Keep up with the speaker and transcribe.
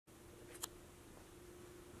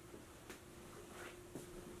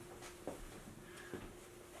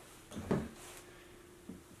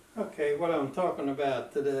Okay, what I'm talking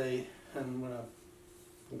about today, and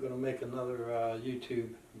I'm going to make another YouTube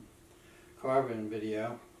carving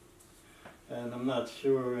video, and I'm not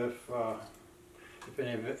sure if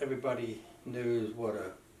everybody knows what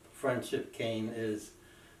a friendship cane is.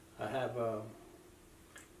 I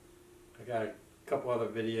got a couple other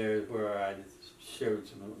videos where I showed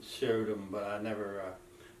them, but I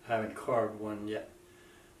haven't carved one yet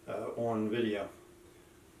on video.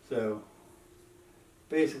 So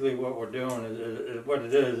basically what we're doing is what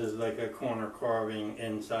it is like a corner carving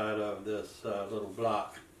inside of this little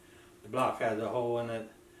block. The block has a hole in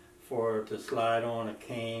it for it to slide on a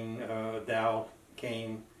cane, dowel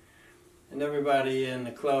cane. And everybody in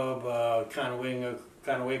the club, Conowingo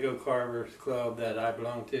Carvers Club that I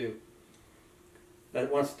belong to,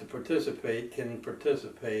 that wants to participate can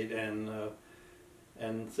participate, and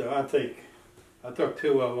so I took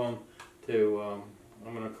two of them to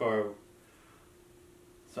I'm going to carve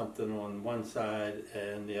something on one side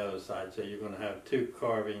and the other side. So you're going to have two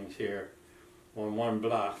carvings here on one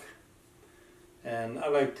block. And I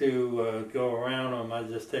like to go around them. I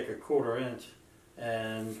just take a 1/4 inch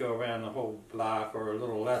and go around the whole block, or a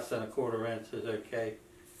little less than a 1/4 inch is okay.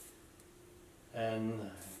 And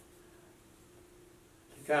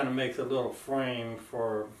it kind of makes a little frame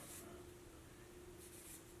for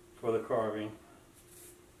the carving,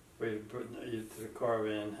 where you put to carve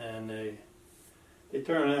in, and they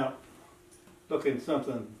turn out looking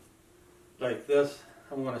something like this.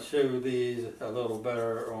 I'm going to show these a little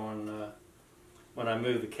better on when I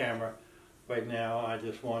move the camera. Right now I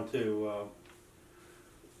just want to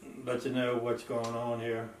let you know what's going on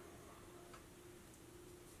here.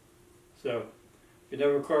 So if you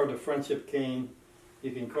never carved a friendship cane,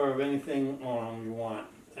 you can carve anything on them you want,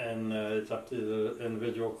 and it's up to the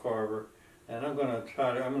individual carver. And I'm going to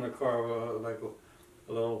carve like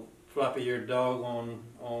a little floppy-eared dog on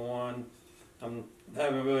one. I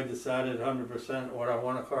haven't really decided 100% what I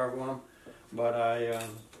want to carve on them, but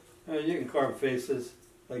you can carve faces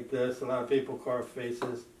like this. A lot of people carve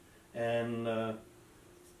faces, and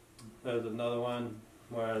there's another one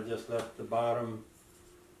where I just left the bottom,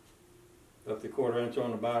 left the 1/4 inch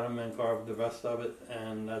on the bottom and carved the rest of it,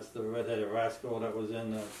 and that's the Red-Headed Rascal that was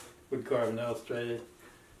in the Wood Carving Illustrated.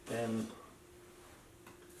 And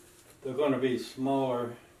they're going to be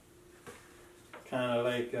smaller, kind of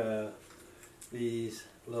like these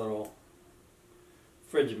little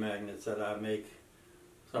fridge magnets that I make.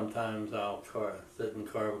 Sometimes I'll sit and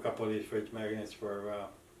carve a couple of these fridge magnets for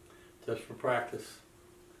just for practice.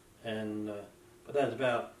 And but that's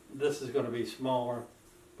about. This is going to be smaller,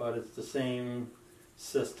 but it's the same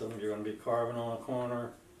system. You're going to be carving on a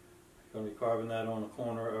corner. You're going to be carving that on a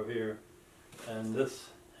corner over here, and this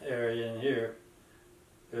area in here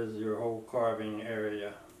is your whole carving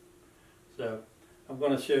area. So I'm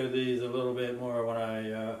going to show these a little bit more when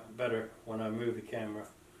I move the camera.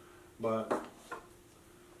 But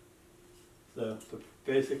so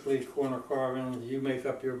basically, corner carving, you make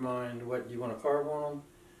up your mind what you want to carve on them.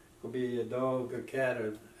 It could be a dog, a cat,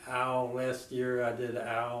 an owl. Last year I did an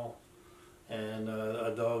owl and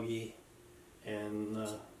a doggie, and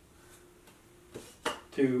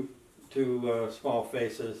two small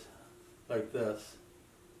faces like this,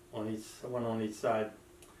 one on each side.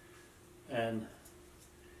 And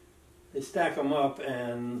they stack them up,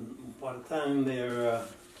 and by the time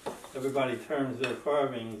everybody turns their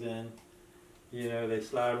carvings in, you know, they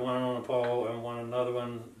slide one on a pole and another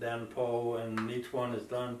one down the pole, and each one is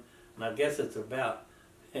done. And I guess it's about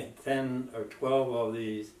 10 or 12 of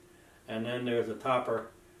these, and then there's a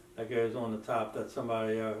topper that goes on the top that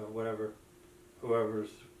somebody,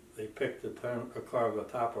 whoever's they picked to carve a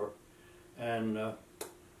topper, and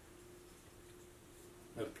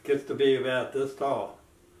it gets to be about this tall,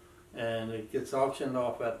 and it gets auctioned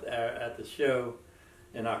off at the show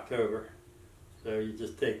in October. So you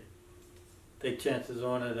just take chances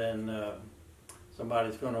on it, and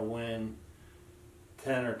somebody's going to win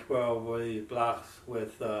 10 or 12 of these blocks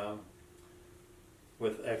with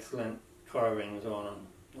excellent carvings on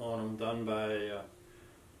them done by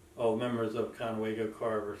old members of Conowingo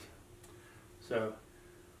Carvers. So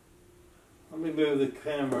let me move the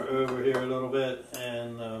camera over here a little bit,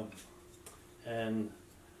 and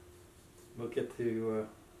we'll get to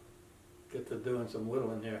doing some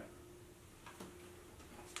whittling here.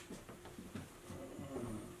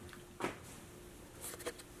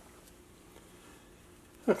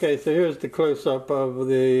 Okay, so here's the close-up of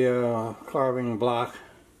the carving block.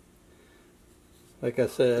 Like I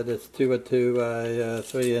said, it's 2 by 2 by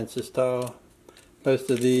 3 inches tall. Most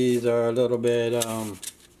of these are a little bit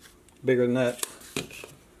bigger than that,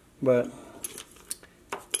 but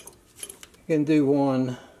you can do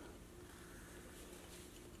one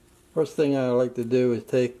First thing I like to do is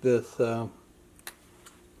take this can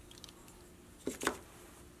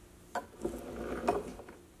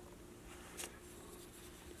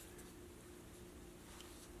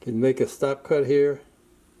make a stop cut here,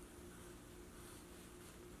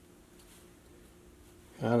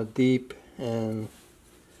 kind of deep and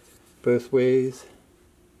both ways.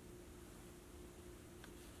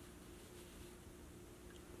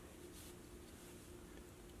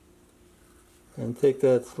 And take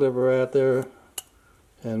that sliver out there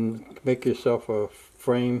and make yourself a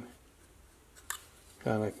frame,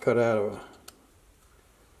 kind of cut out of a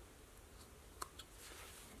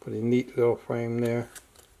pretty neat little frame there.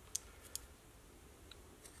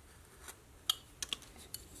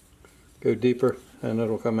 Go deeper and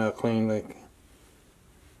it'll come out clean like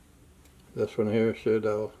this one here should.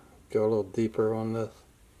 I'll go a little deeper on this.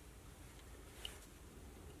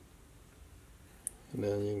 And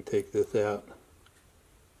then you can take this out.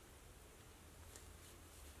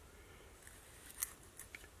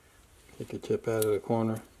 Take a chip out of the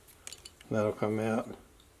corner, and that'll come out.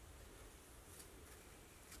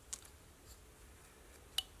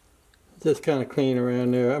 Just kind of clean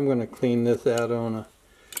around there. I'm going to clean this out on a.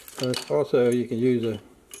 Also, you can use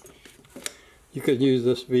you could use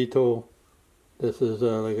this V tool. This is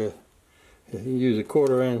like a. You can use a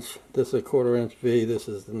 1/4 inch. This is a 1/4 inch V. This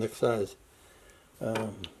is the next size.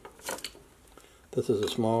 This is a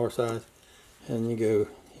smaller size, and you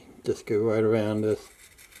just go right around this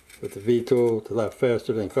with the V tool. It's a lot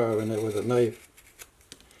faster than carving it with a knife.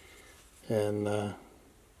 And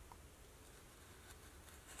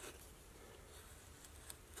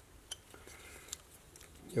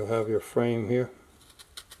you'll have your frame here.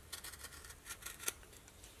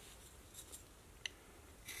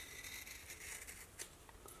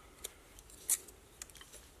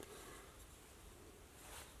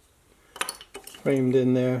 Framed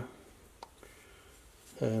in there,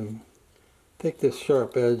 and take this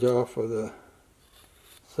sharp edge off of the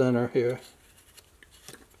center here.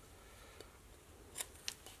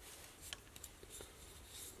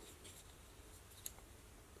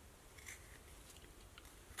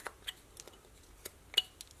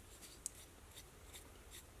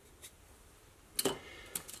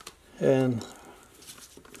 And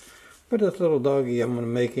for this little doggy, I'm going to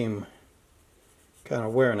make him kind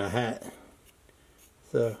of wearing a hat.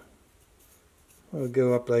 So we'll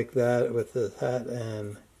go up like that with this hat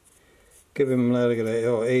and give him like a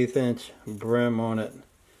little 1/8 inch brim on it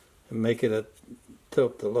and make it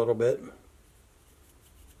tilt a little bit.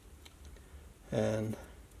 And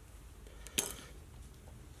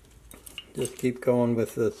just keep going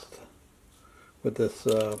with this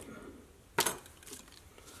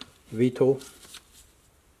V tool.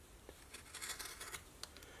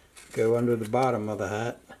 Go under the bottom of the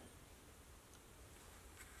hat.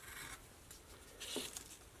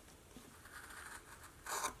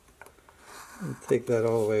 And take that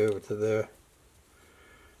all the way over to there.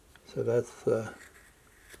 So that's the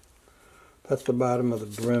bottom of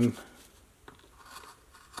the brim.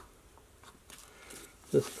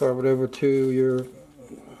 Just carve it over to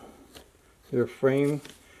your frame.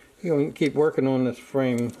 You can keep working on this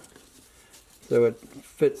frame so it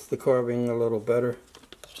fits the carving a little better.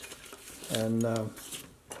 And then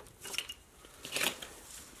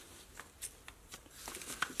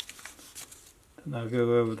I'll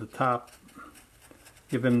go over the top.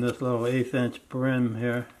 Give him this little 1/8 inch brim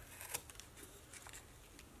here.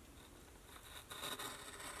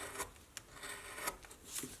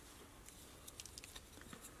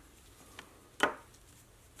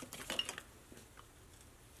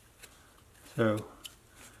 So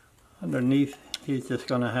underneath he's just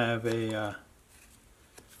going to have a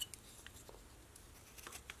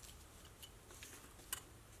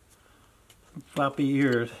some floppy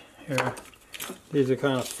ears here. These are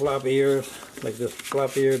kind of floppy ears, like this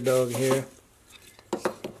floppy eared dog here.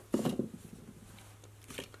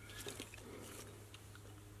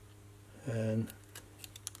 And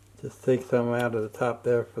just take some out of the top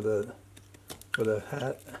there for the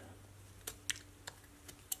hat.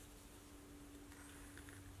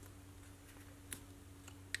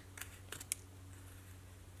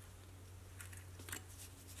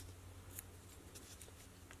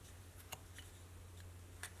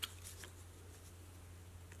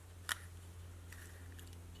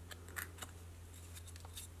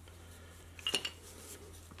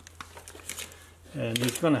 And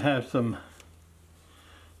he's going to have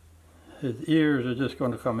his ears are just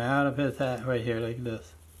going to come out of his hat right here like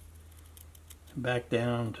this. Back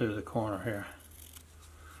down to the corner here.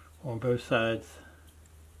 On both sides.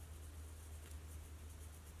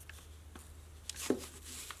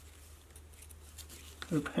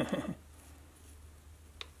 Oop.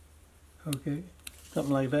 Okay,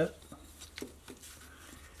 something like that.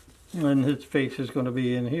 And his face is going to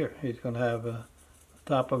be in here. He's going to have the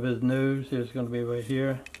top of his nose is going to be right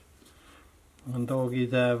here. And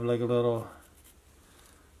doggies have like a little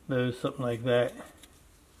nose, something like that.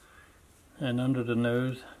 And under the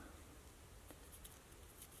nose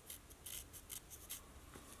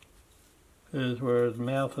is where his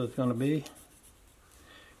mouth is going to be.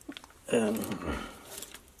 And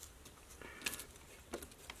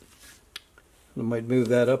I might move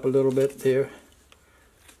that up a little bit there,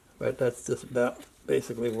 but that's just about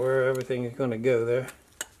basically where everything is going to go there.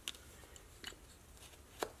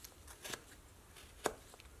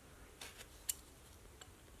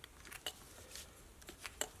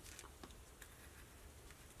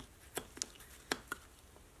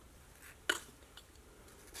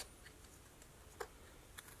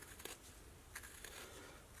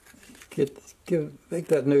 Make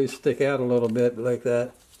that nose stick out a little bit like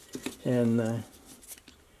that, and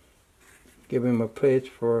give him a place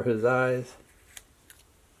for his eyes.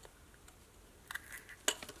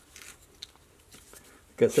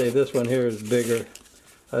 Like I say, this one here is bigger.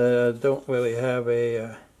 I don't really have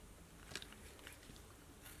a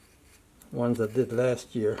ones I did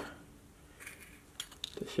last year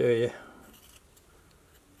to show you.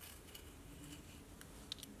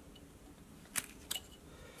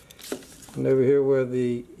 And over here where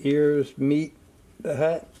the ears meet the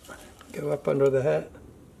hat, go up under the hat,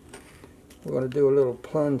 we're going to do a little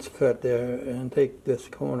plunge cut there and take this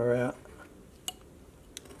corner out.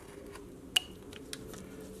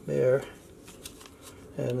 There.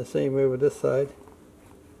 And the same way with this side.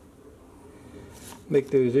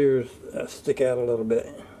 Make those ears stick out a little bit.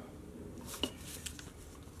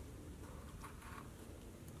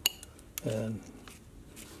 And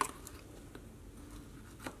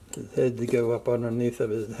his head to go up underneath of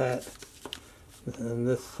his hat, and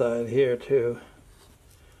this side here too.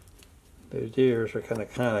 Those ears are kind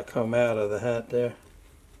of come out of the hat there.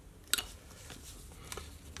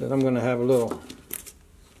 Then I'm going to have a little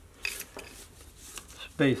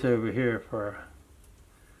space over here for.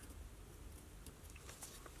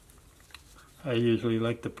 I usually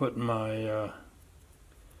like to put my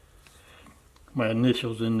my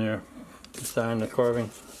initials in there to sign the carving.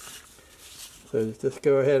 So just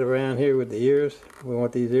go ahead around here with the ears. We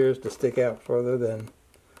want these ears to stick out further than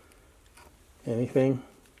anything.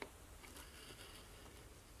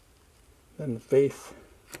 Then the face.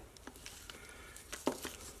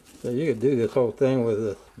 So you could do this whole thing with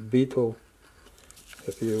a beetle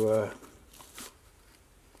if you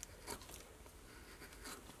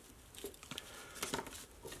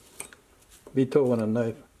beetle and a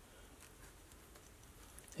knife.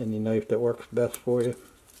 Any knife that works best for you.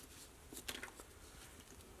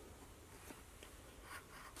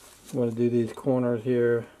 I'm going to do these corners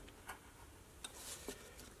here.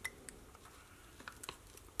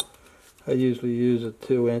 I usually use a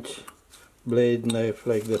 2-inch blade knife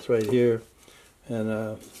like this right here, and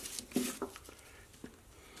a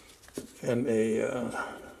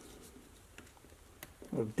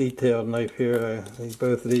detailed knife here. I think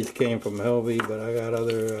both of these came from Helvey, but I got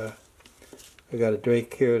other. I got a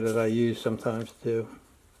Drake here that I use sometimes too,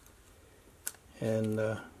 and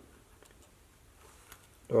they're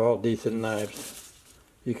all decent knives.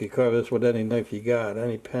 You could carve this with any knife you got,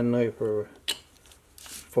 any pen knife or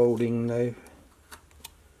folding knife,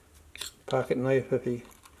 pocket knife. If you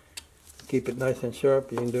keep it nice and sharp,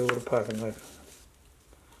 you can do it with a pocket knife.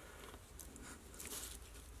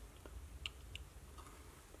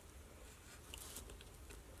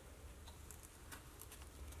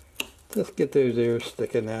 Just get those ears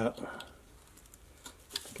sticking out.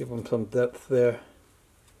 Give them some depth there.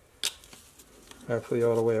 Actually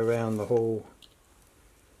all the way around the whole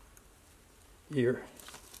ear.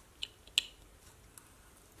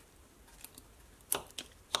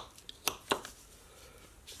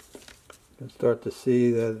 You can start to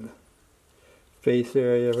see that face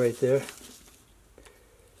area right there.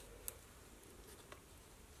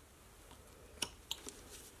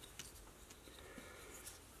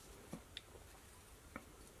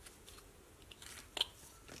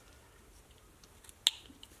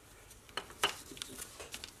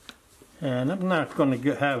 And I'm not going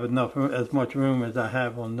to have enough, as much room as I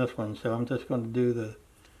have on this one, so I'm just going to do the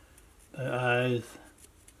eyes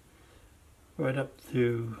right up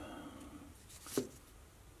to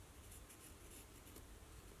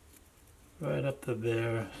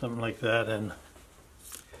there, something like that, and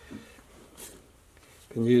you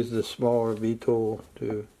can use the smaller V tool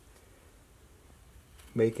to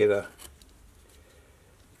make it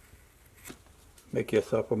make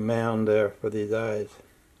yourself a mound there for these eyes.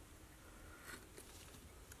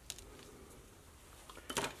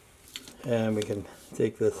 And we can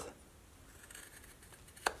take this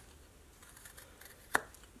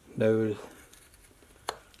nose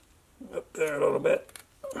up there a little bit.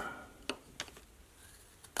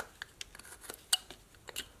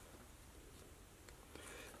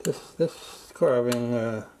 This carving,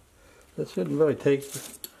 this shouldn't really take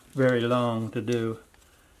very long to do.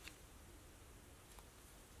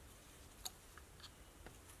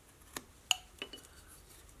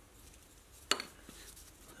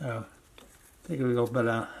 So, take a little bit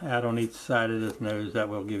out on each side of this nose. That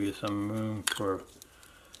will give you some room for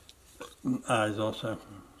eyes also.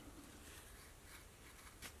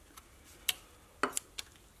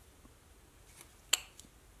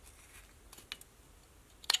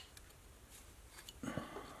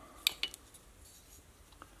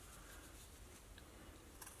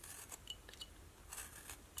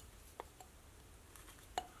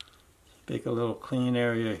 Make a little clean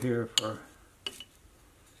area here for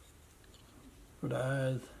the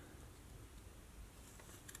eyes.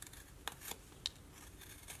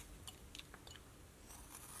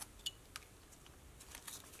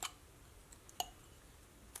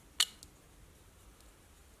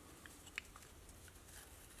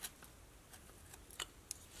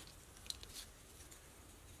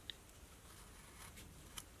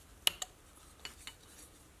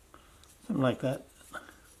 Something like that.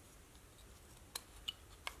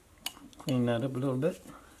 Clean that up a little bit.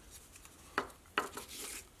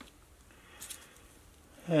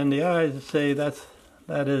 And the eyes, say that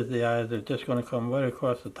is the eyes. They're just going to come right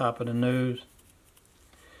across the top of the nose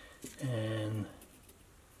and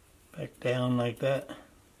back down like that.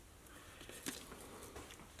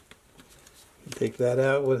 Take that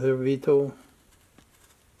out with her V-tool.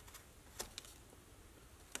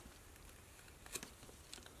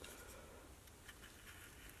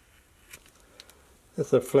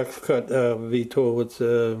 It's a flex cut V-tool. It's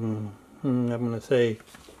I'm going to say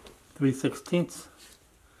 3/16,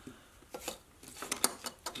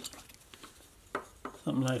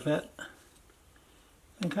 something like that.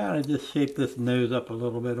 And kind of just shape this nose up a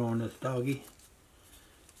little bit on this doggy.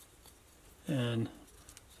 And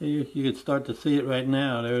so you can start to see it right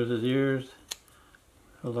now. There's his ears.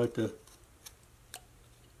 I'd like to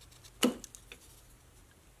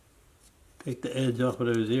take the edge off of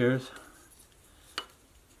those ears.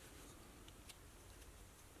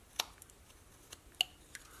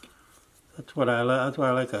 That's why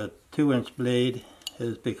I like a 2-inch blade,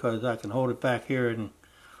 is because I can hold it back here and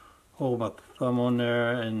hold my thumb on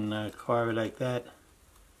there and carve it like that.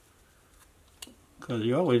 Because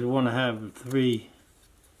you always want to have 3.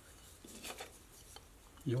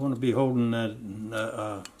 You want to be holding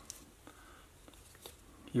that.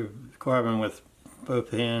 You're carving with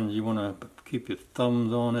both hands. You want to keep your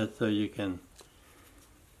thumbs on it so you can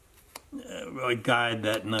really guide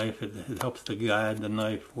that knife. It helps to guide the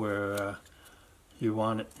knife where you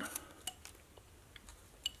want it.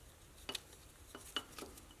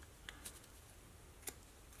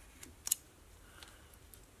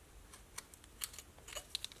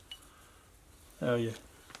 Oh yeah.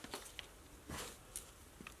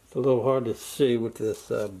 It's a little hard to see with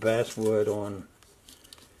this basswood on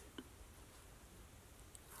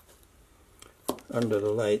under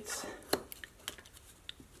the lights.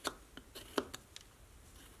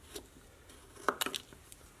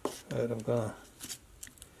 But I'm gonna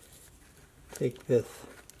take this,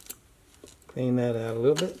 clean that out a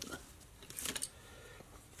little bit,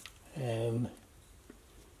 and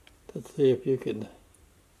let's see if you can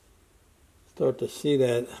start to see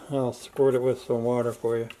that. I'll squirt it with some water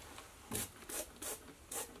for you.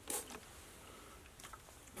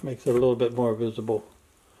 Makes it a little bit more visible.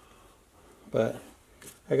 But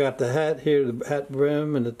I got the hat here, the hat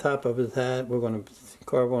brim and the top of his hat. We're going to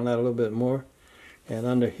carve on that a little bit more. And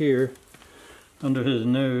under here, under his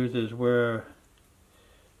nose, is where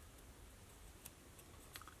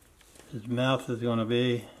his mouth is going to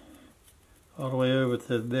be. All the way over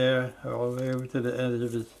to there, all the way over to the edge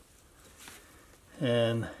of his,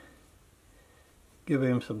 and give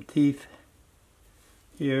him some teeth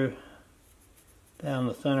here down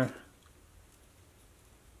the center.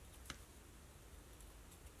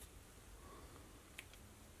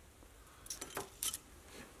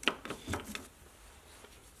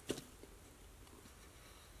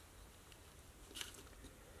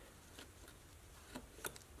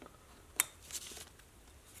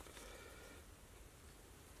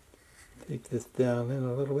 Take this down in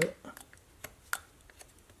a little bit.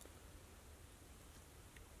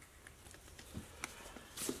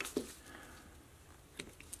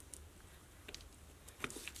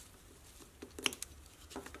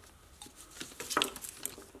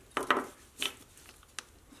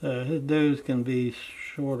 So his nose can be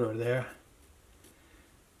shorter there.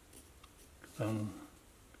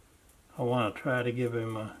 I want to try to give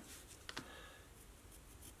him a,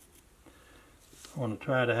 I want to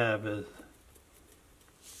try to have his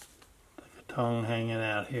tongue hanging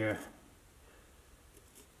out here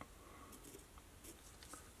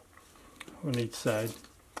on each side.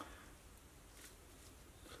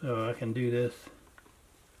 So I can do this.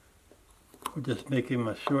 We'll just make him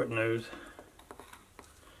a short nose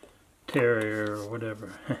terrier or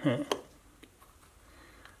whatever.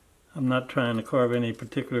 I'm not trying to carve any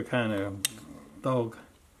particular kind of dog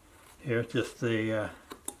here. It's just a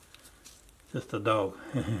dog.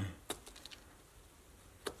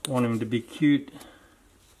 Want him to be cute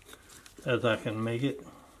as I can make it.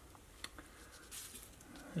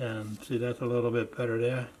 And see, that's a little bit better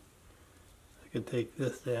there. I could take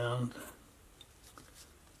this down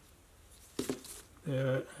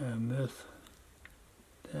there and this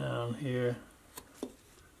down here.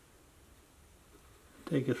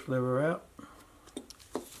 Take a sliver out.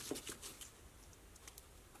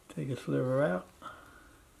 Take a sliver out.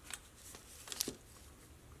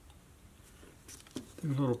 Do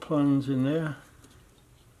a little plunge in there.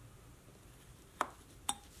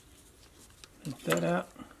 Take that out.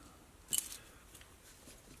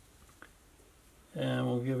 And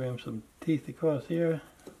we'll give him some teeth across here.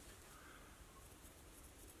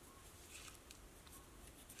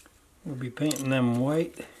 We'll be painting them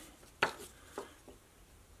white.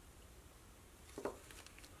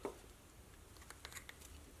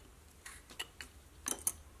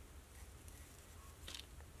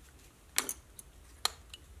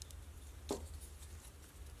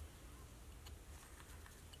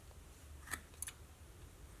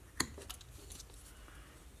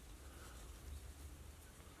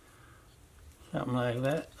 Something like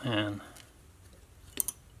that, and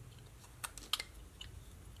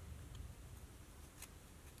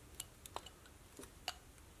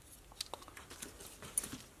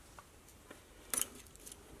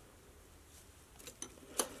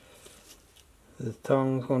his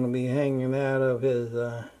tongue's going to be hanging out of his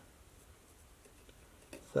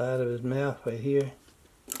side of his mouth right here.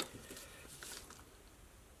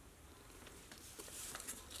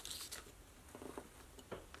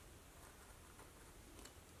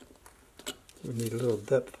 We need a little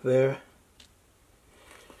depth there.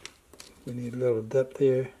 We need a little depth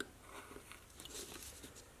here.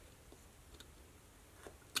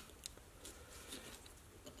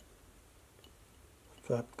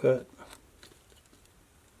 Top cut.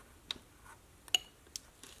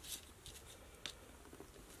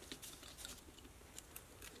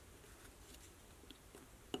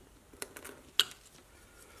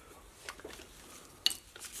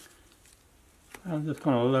 I'm just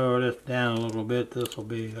going to lower this down a little bit. This will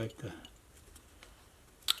be like the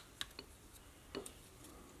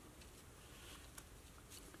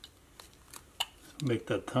make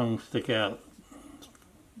the tongue stick out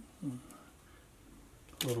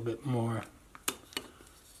a little bit more.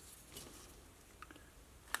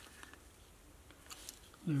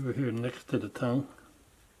 Over here next to the tongue,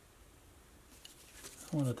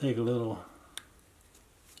 I want to take a little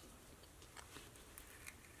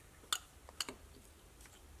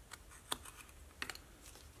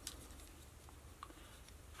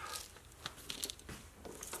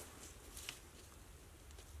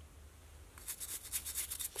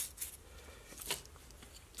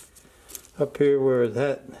up here where his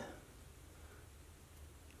hat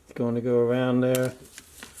is going to go around there.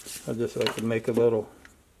 I just like to make a little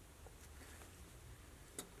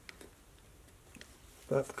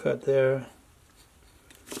rough cut there.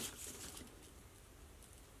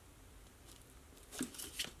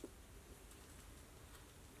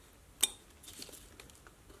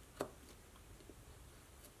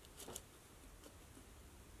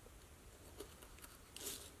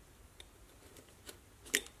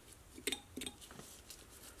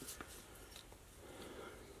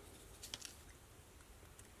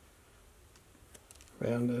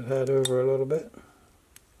 Round that head over a little bit.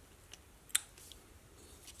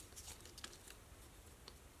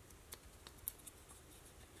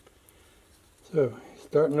 So, he's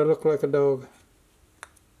starting to look like a dog.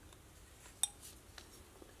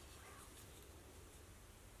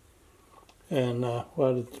 And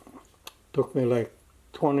well, it took me like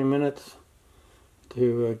 20 minutes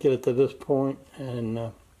to get it to this point, and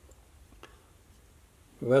the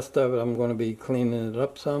rest of it I'm going to be cleaning it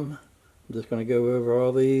up some. I'm just going to go over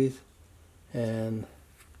all these and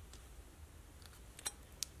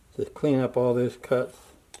just clean up all those cuts.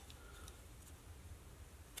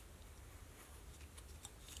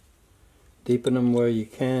 Deepen them where you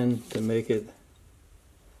can to make it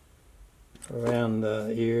around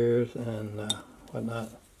the ears and whatnot.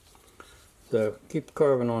 So keep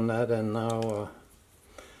carving on that, and now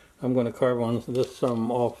I'm going to carve on this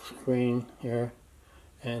some off screen here,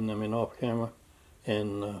 and I mean off camera,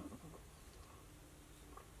 and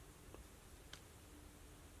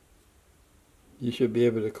you should be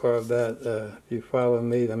able to carve that if you follow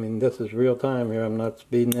me. I mean, this is real time here. I'm not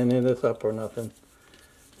speeding any of this up or nothing.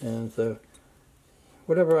 And so,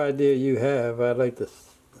 whatever idea you have, I'd like to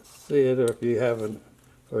see it, or if you haven't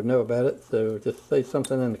or know about it. So just say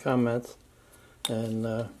something in the comments, and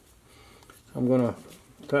I'm going to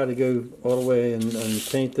try to go all the way and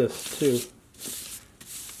paint this too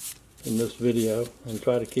in this video, and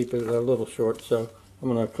try to keep it a little short. So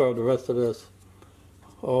I'm going to carve the rest of this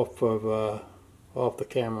off the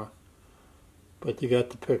camera, but you got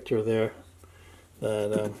the picture there.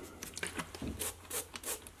 That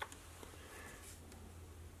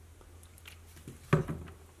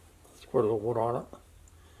let's pour a little water on it.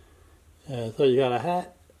 And so you got a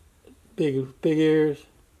hat, big ears,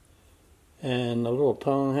 and a little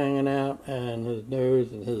tongue hanging out, and his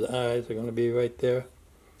nose and his eyes are going to be right there.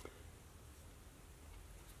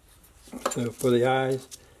 So for the eyes,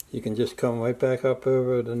 you can just come right back up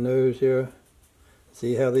over the nose here.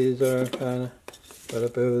 See how these are kind of right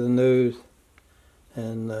up over the nose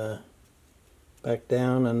and back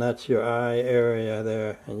down, and that's your eye area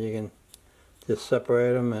there. And you can just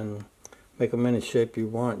separate them and make them any shape you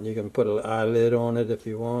want. You can put an eyelid on it if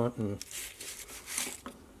you want, and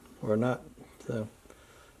or not. So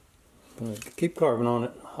I'm gonna keep carving on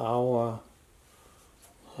it. I'll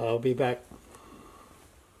be back.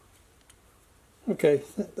 Okay,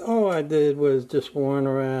 all I did was just went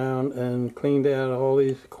around and cleaned out all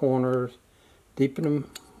these corners, deepen them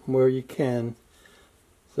where you can,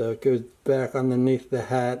 so it goes back underneath the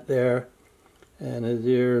hat there, and his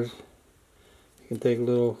ears. You can take a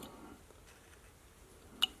little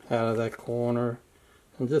out of that corner,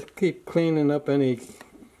 and just keep cleaning up any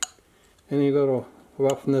little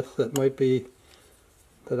roughness that might be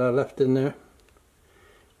that I left in there,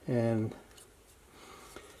 and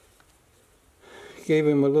gave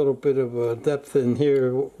him a little bit of depth in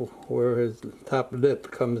here where his top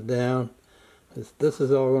lip comes down. This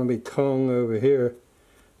is all going to be tongue over here,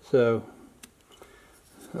 so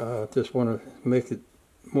just want to make it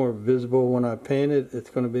more visible when I paint it.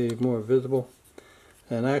 It's going to be more visible,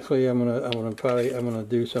 and actually I'm gonna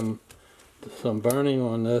do some burning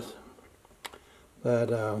on this.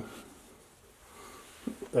 That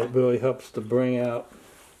really helps to bring out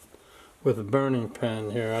with a burning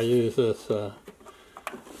pen here. I use this.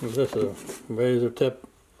 This is a razor tip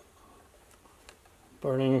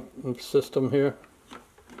burning system here,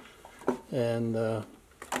 and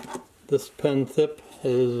this pen tip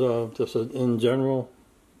is just an in general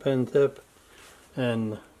pen tip,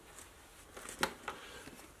 and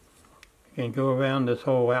you can go around this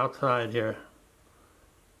whole outside here,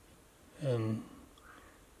 and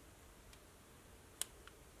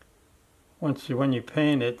when you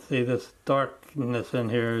paint it, see this darkness in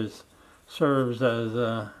here serves as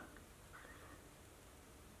that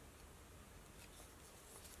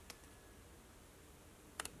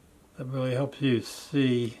really helps you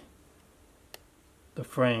see the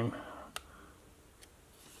frame.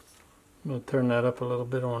 I'm going to turn that up a little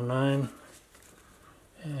bit on 9,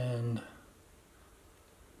 and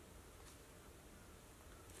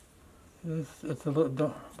it's a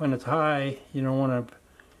little, when it's high, you don't want to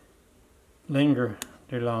linger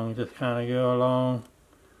too long. Just kind of go along,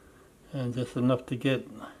 and just enough to get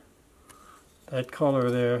that color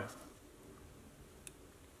there.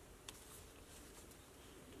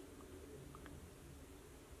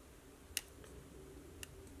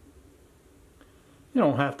 You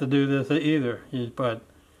don't have to do this either, but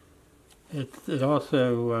it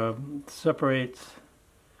also separates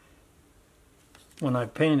when I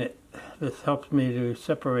paint it. This helps me to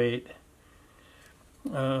separate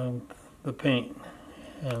the paint,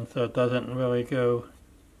 and so it doesn't really go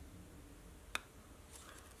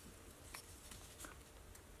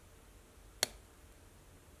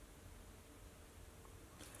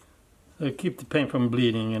so keep the paint from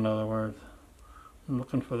bleeding, in other words. I'm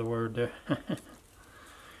looking for the word there.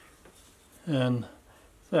 And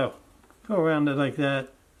so go around it like that.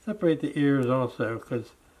 Separate the ears also, because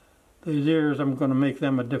those ears, I'm going to make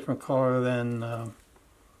them a different color than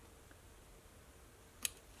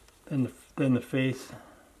the face.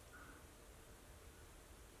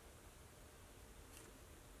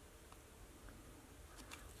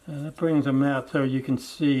 And that brings them out so you can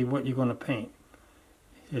see what you're going to paint.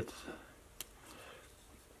 It's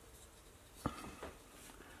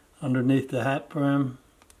underneath the hat brim.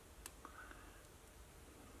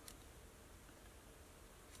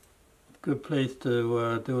 good place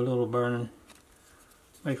to do a little burning.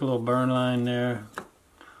 Make a little burn line there.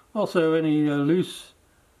 Also, any loose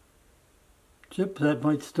chips that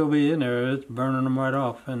might still be in there, it's burning them right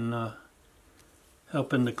off and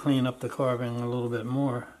helping to clean up the carving a little bit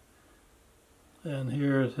more. And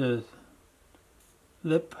here's his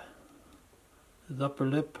lip, his upper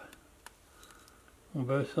lip on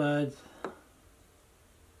both sides.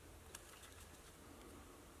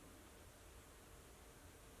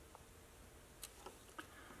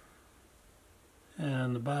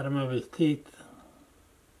 And the bottom of his teeth.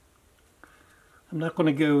 I'm not going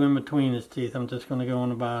to go in between his teeth, I'm just going to go on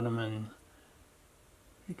the bottom, and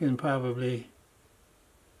you can probably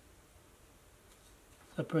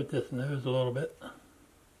separate this nose a little bit.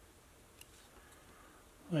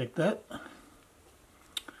 Like that.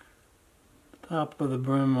 Top of the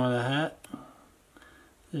brim of the hat.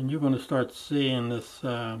 Then you're going to start seeing this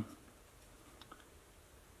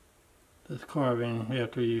this carving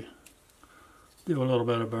after you do a little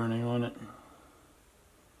bit of burning on it.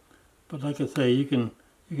 But like I say, you can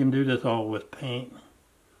do this all with paint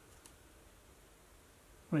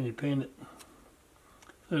when you paint it.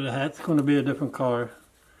 So the hat's going to be a different color.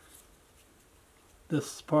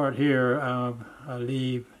 This part here I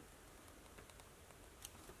leave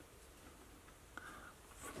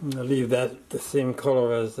that the same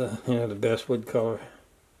color as the basswood color,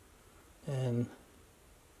 and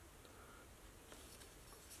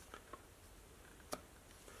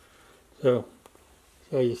so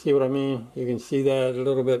you see what I mean? You can see that a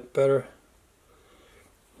little bit better.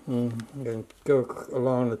 I'm going to go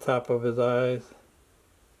along the top of his eyes.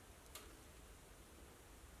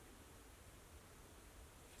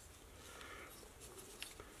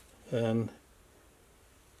 And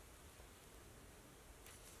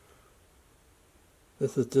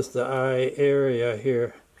this is just the eye area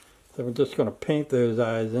here. So we're just going to paint those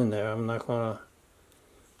eyes in there. I'm not going to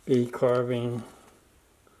be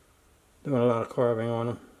doing a lot of carving on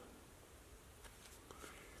them.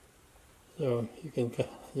 So you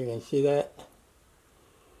can see that.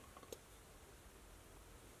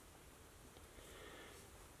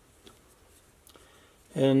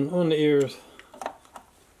 And on the ears,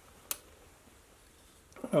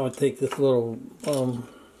 I would take this little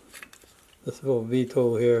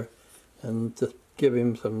V-tool here and just give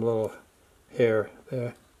him some little hair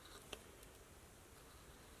there.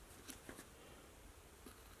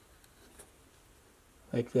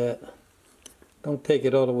 Like that. Don't take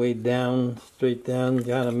it all the way down, straight down. You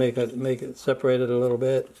gotta make it separated a little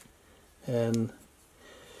bit. And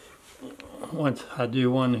once I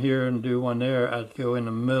do one here and do one there, I'd go in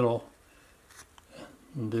the middle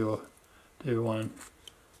and do one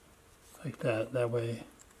like that. That way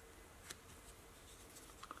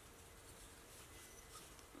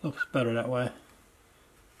looks better that way.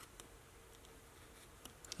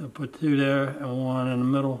 So put two there and one in the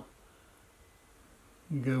middle.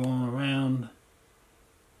 Go on around,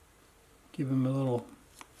 give him a little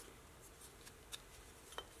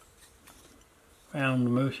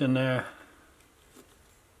round motion there.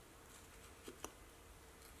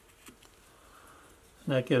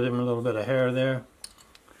 And that gives him a little bit of hair there.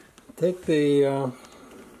 Take the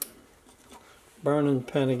burning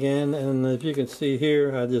pen again, and as you can see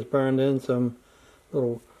here, I just burned in some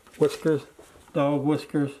little whiskers, dog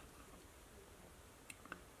whiskers.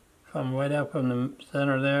 Come right out from the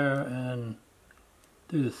center there and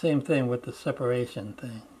do the same thing with the separation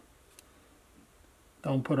thing.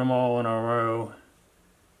 Don't put them all in a row,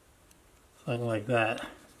 something like that.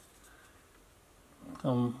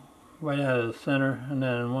 Come right out of the center, and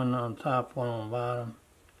then one on top, one on the bottom.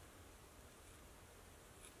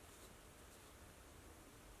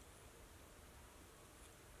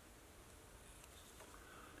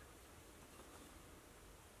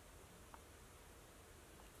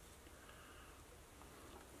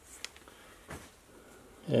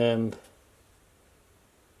 And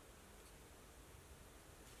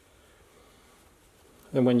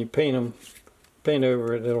when you paint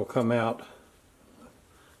over it, it'll come out.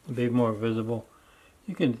 It'll be more visible.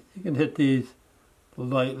 You can hit these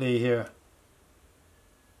lightly here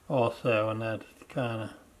also, and that kind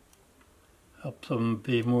of helps them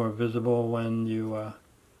be more visible when you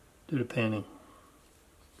do the painting.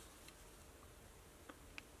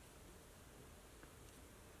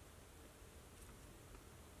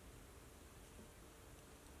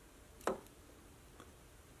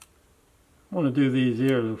 I want to do these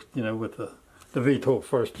ears, with the V-tool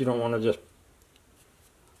first. You don't want to just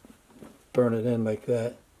burn it in like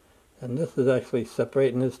that. And this is actually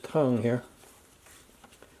separating his tongue here.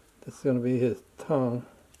 This is going to be his tongue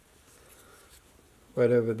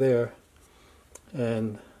right over there.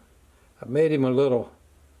 And I made him a little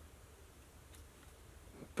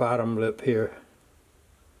bottom lip here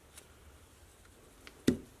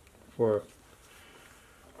for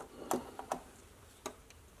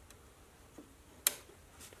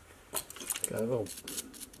got a little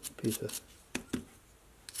piece of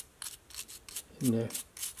in there.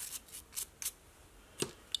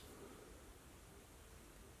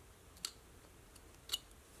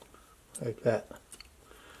 Like that.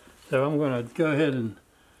 So I'm going to go ahead and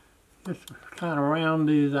just kind of round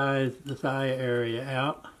these eyes, this eye area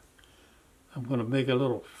out. I'm going to make a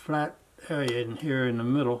little flat area in here in the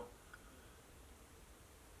middle.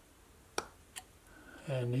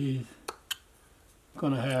 And he's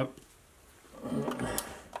going to have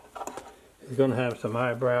some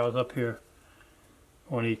eyebrows up here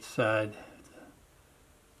on each side.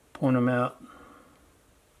 Point them out.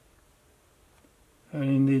 And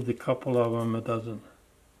he needs a couple of them, it doesn't.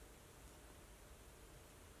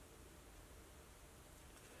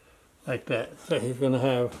 Like that. So he's going to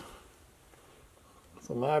have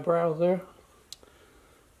some eyebrows there.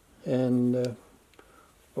 And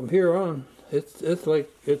from here on, it's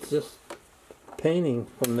just painting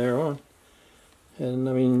from there on. And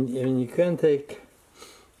I mean, and you can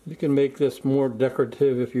make this more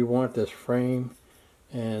decorative if you want, this frame.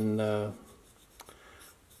 And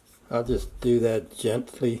I'll just do that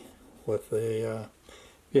gently with the,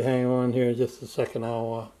 if you hang on here just a second,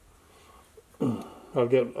 I'll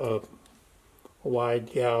get a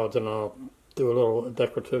wide gouge and I'll do a little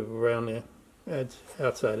decorative around the edge,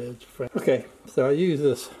 outside edge frame. Okay, so I use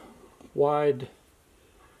this wide,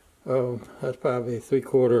 that's probably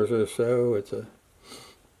 3/4 or so. It's a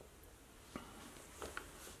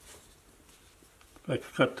like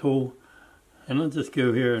a cut tool. And I'll just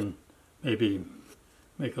go here and maybe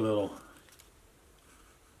make a little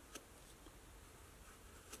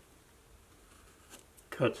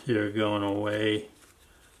cuts here going away,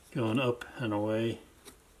 going up and away.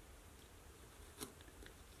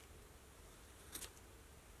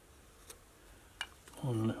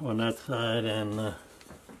 On that side, and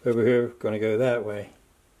over here going to go that way.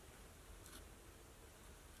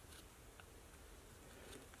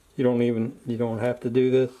 You don't have to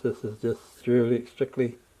do this. This is just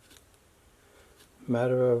strictly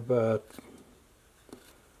matter of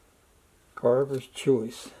carver's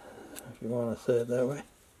choice, if you want to say it that way.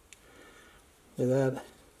 Do that.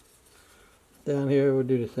 Down here we'll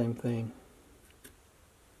do the same thing.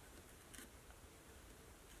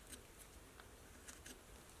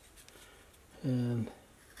 And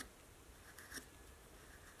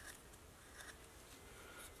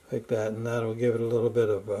like that, and that'll give it a little bit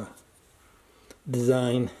of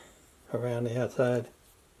design around the outside.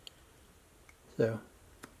 So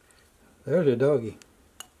there's a doggy.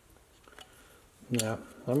 Now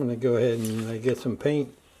I'm going to go ahead and get some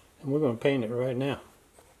paint, and we're going to paint it right now.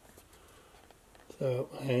 So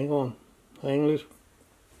hang on, hang loose.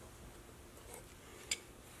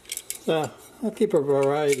 So I'll keep a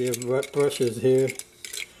variety of brushes here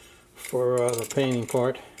for the painting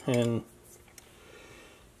part, and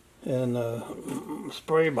a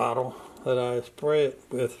spray bottle that I spray it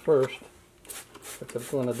with first, which I'm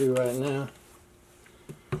going to do right now.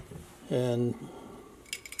 And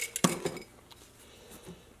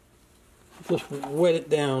just wet it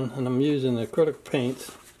down, and I'm using acrylic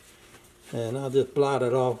paints, and I'll just blot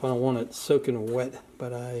it off. I don't want it soaking wet,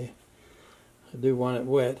 but I do want it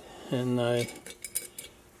wet. And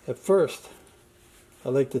at first I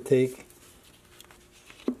like to take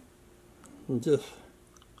and just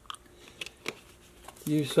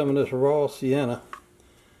use some of this raw sienna.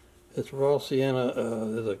 This raw sienna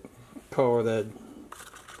is a color that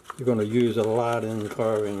you're going to use a lot in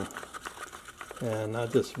carving, and I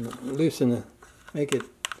just loosen it, make it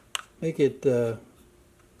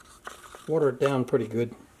water it down pretty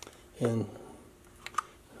good, and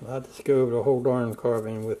I'll just go over the whole darn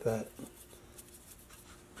carving with that.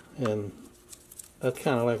 And that's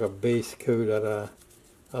kind of like a base coat that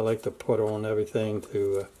I like to put on everything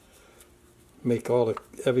to make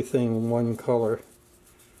everything one color,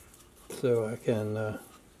 so I can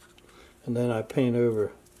and then I paint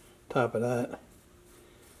over top of that.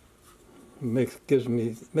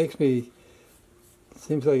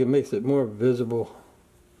 Seems like it makes it more visible.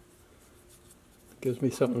 It gives me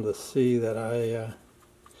something to see that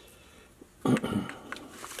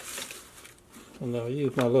and I'll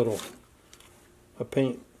use my little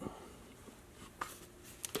paint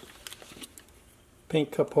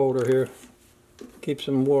cup holder here. Keep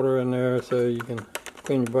some water in there so you can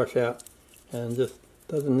clean your brush out, and you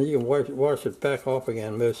can wash it back off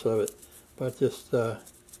again, most of it, but just to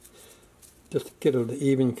get an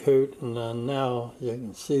even coat. And now you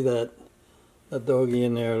can see that Doggie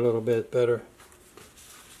in there a little bit better.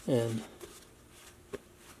 And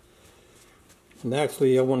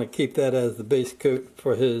actually I want to keep that as the base coat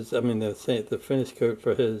for his, I mean the finish coat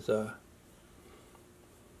for his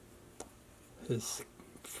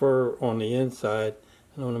fur on the inside.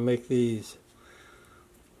 I want to make these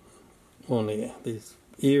on these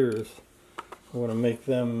ears, I want to make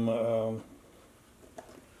them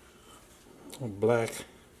black,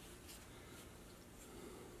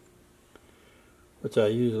 which I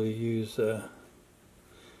usually use.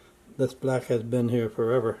 This black has been here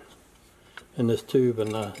forever in this tube, and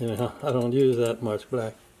you know, I don't use that much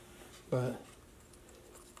black, but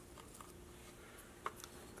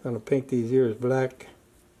I'm going to paint these ears black.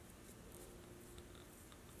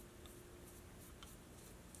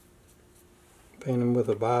 Paint them with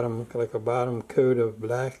a bottom, like a bottom coat of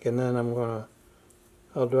black, and then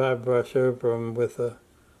I'll dry brush over them with a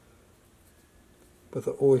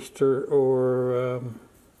oyster or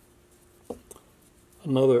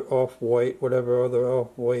another off-white, whatever other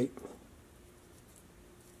off-white.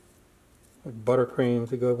 Like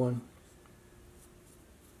buttercream's a good one.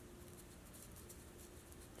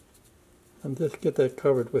 And just get that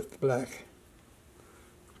covered with black.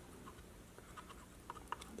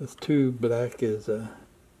 This tube black is,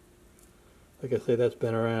 like I say, that's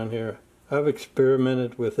been around here. I've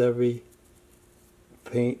experimented with every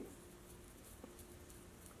paint.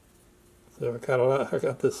 So I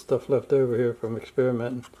got this stuff left over here from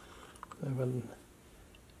experimenting.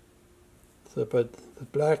 So, but the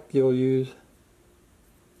black you'll use,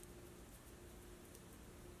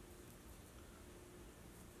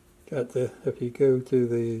 if you go to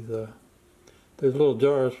these, there's little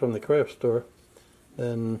jars from the craft store,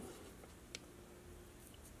 then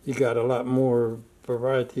you got a lot more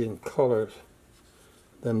variety in colors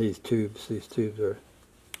than these tubes. These tubes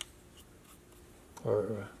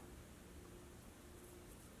are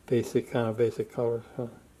basic colors, huh?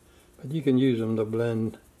 But you can use them to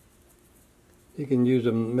blend. You can use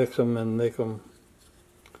them, mix them, and make them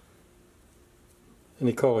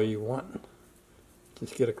any color you want.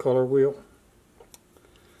 Just get a color wheel.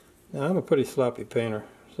 Now I'm a pretty sloppy painter,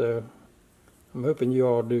 so I'm hoping you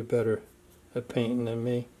all do better at painting than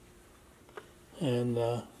me. And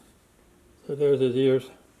so there's his ears.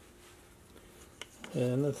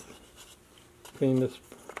 And let's clean this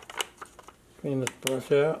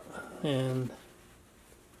brush out, and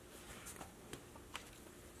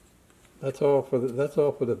that's all for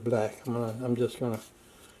the black. I'm just gonna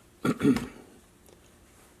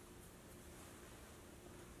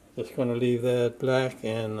leave that black,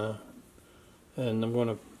 and I'm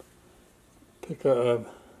gonna pick up.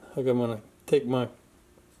 I'm gonna take my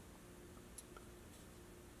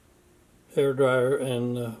hair dryer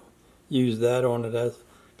and use that on it,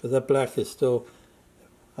 because that black is still.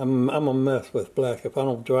 I'm a mess with black. If I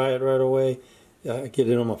don't dry it right away, I get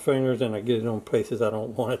it on my fingers and I get it on places I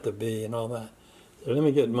don't want it to be and all that. So let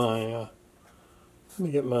me get my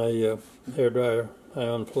hair dryer. I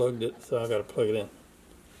unplugged it, so I got to plug it in.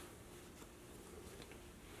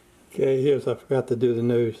 Okay, I forgot to do the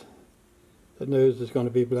nose. The nose is going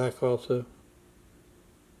to be black also.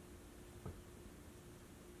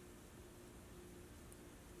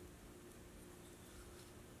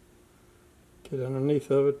 Get underneath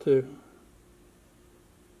of it too.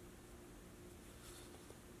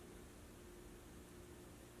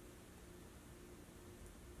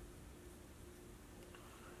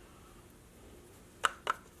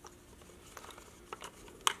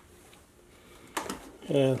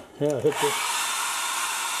 And yeah, hit the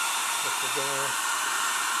dial.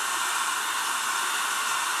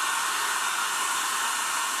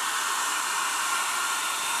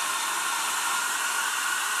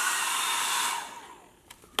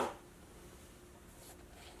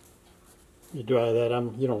 You dry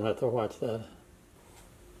that, you don't have to watch that.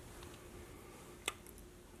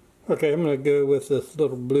 Okay, I'm going to go with this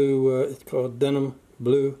little blue, it's called Denim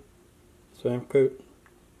Blue, same coat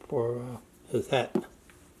for his hat.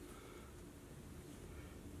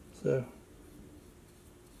 So,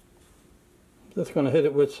 just going to hit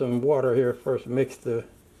it with some water here first, it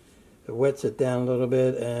wets it down a little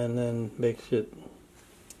bit, and then makes the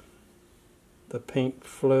paint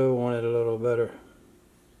flow on it a little better.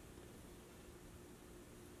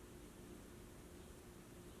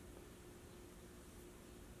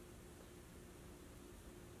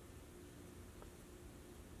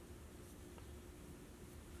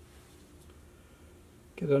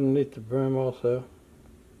 Get underneath the brim also.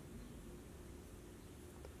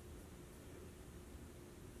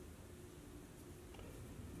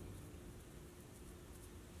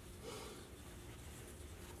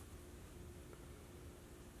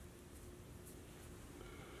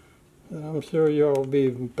 And I'm sure y'all will be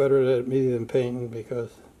better at me than painting,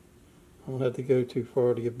 because I don't have to go too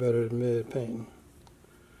far to get better than me at painting.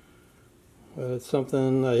 But it's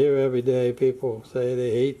something I hear every day. People say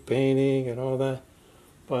they hate painting and all that,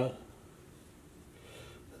 but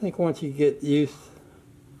I think once you get used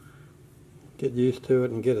to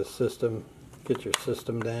it and get your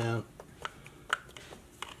system down,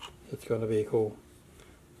 it's going to be cool.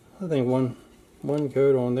 I think one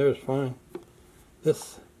coat on there is fine.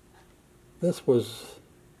 This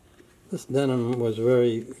denim was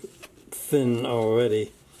very thin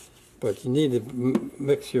already, but you need to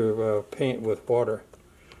mix your paint with water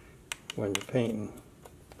when you're painting.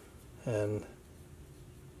 And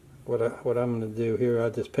what I'm going to do here, I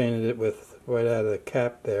just painted it with right out of the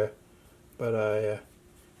cap there, but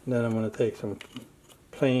then I'm going to take some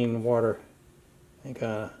plain water and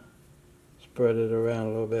kind of spread it around a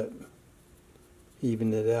little bit,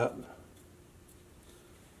 even it out,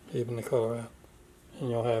 even the color out, and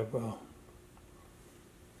you'll have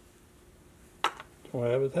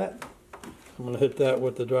that. I'm going to hit that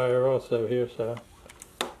with the dryer also here, so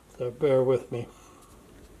bear with me.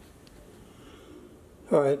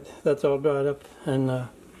 Alright, that's all dried up, and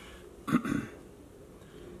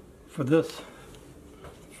for the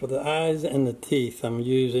eyes and the teeth, I'm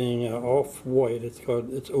using off-white.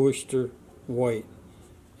 It's oyster white.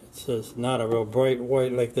 It's just not a real bright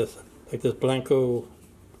white like this Blanco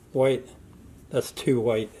white. That's too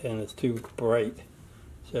white and it's too bright.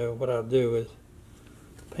 So what I'll do is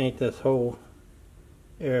paint this whole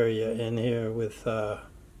area in here with the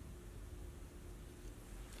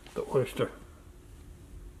oyster.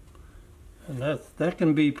 And that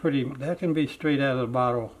can be straight out of the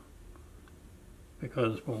bottle,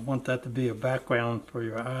 because we'll want that to be a background for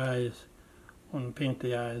your eyes when we paint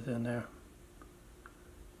the eyes in there.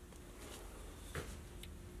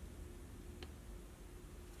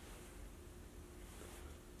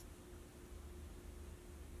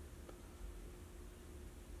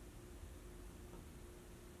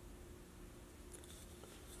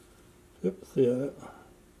 Oops, see that?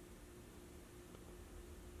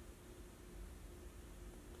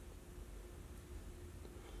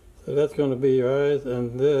 So that's going to be your eyes,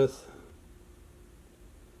 and this is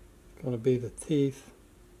going to be the teeth.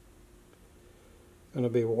 It's going to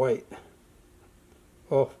be white,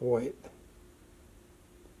 off-white.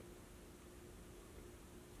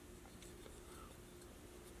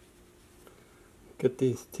 Get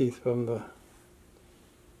these teeth from the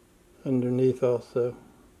underneath also.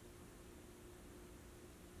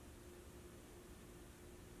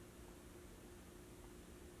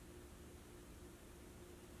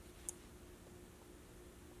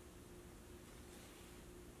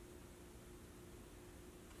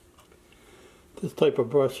 This type of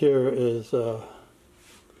brush here is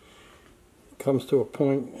comes to a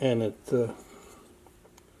point and it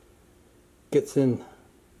gets in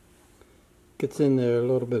there a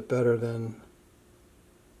little bit better than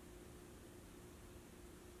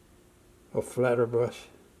a flatter brush.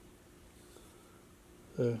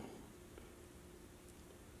 So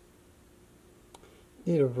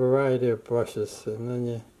you need a variety of brushes, and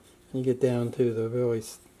then you get down to the really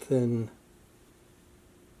thin.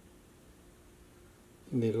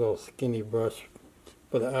 You need a little skinny brush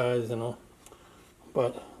for the eyes and all.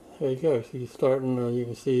 But there you go. So you're starting, you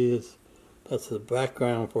can see that's the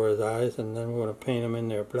background for his eyes, and then we're going to paint them in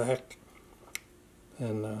there black,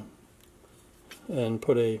 and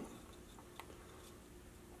put a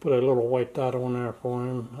little white dot on there for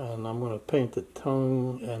him. And I'm going to paint the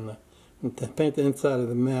tongue and paint the inside of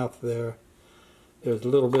the mouth there. There's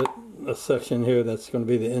a section here that's going to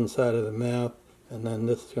be the inside of the mouth. And then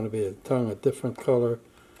this is going to be a tongue, a different color.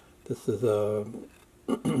 This is a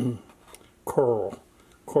coral,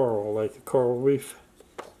 like a coral reef.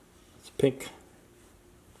 It's pink.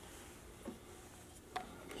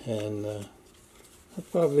 And that's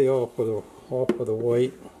probably all for the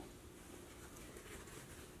white.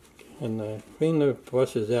 And clean the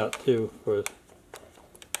brushes out too first.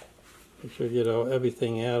 Make sure you get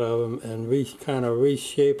everything out of them, and kind of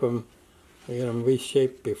reshape them. I get them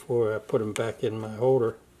reshaped before I put them back in my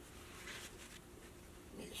holder.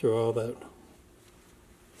 Make sure all that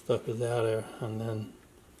stuff is out there, and then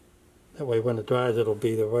that way when it dries it'll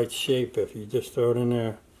be the right shape. If you just throw it in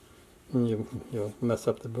there, you'll mess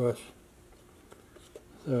up the brush.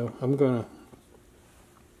 So I'm gonna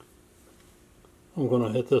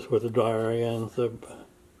hit this with the dryer again. So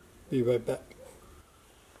be right back.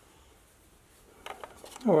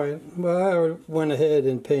 Alright, well, I went ahead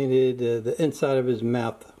and painted the inside of his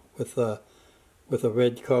mouth with a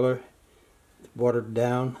red color, watered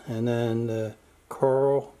down, and then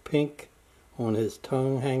coral pink on his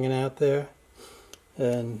tongue hanging out there.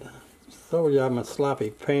 And told you I'm a sloppy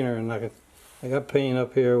painter, and I got paint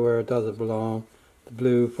up here where it doesn't belong. The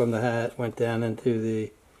blue from the hat went down into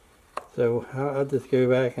the, so I'll just go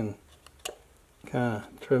back and kind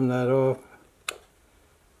of trim that off.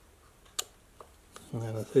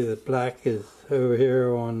 And I see the black is over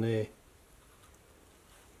here on the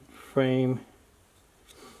frame,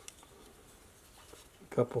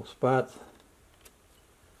 a couple spots.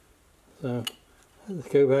 So I'll just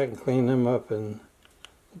go back and clean them up, and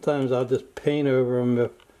sometimes I'll just paint over them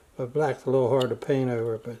if black's a little hard to paint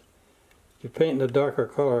over, but if you're painting a darker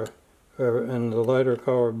color and the lighter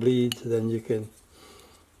color bleeds, then you can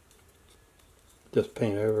just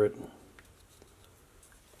paint over it.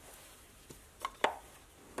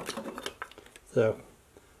 So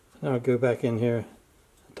now I'll go back in here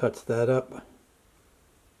and touch that up.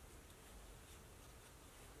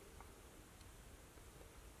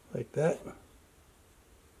 Like that.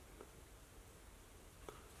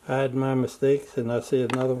 Hide my mistakes, and I see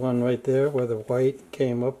another one right there where the white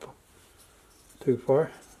came up too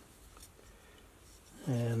far.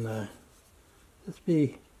 And just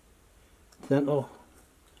be gentle,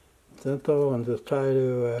 and just try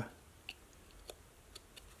to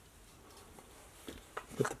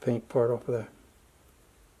get the paint part off of there.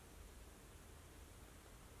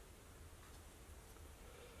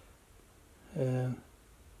 And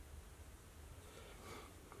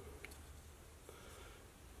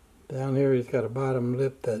down here he's got a bottom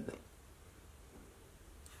lip that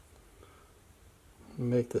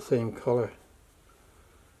make the same color.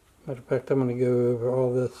 Matter of fact, I'm going to go over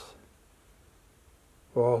all this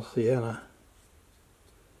raw sienna.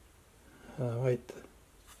 White.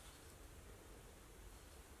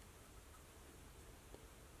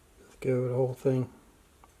 Just go over the whole thing.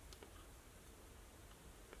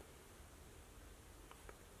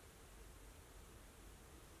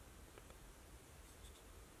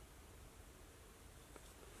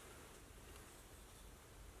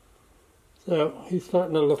 So he's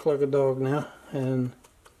starting to look like a dog now, and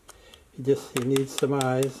he needs some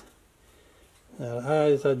eyes. Now the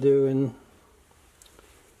eyes I do in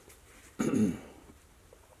you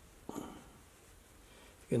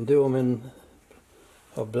can do them in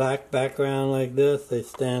a black background like this. They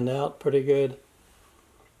stand out pretty good.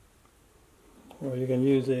 Or you can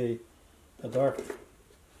use a dark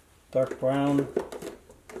brown,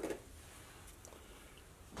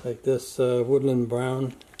 like this woodland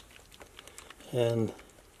brown. And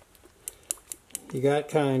you got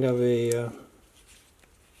kind of a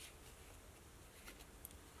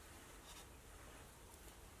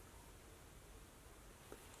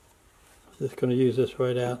just going to use this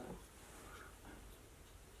right out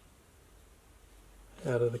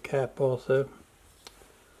of the cap also.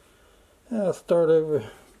 I'll start over.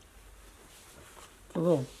 It's a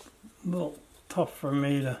little tough for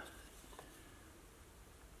me to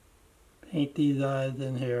paint these eyes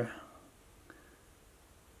in here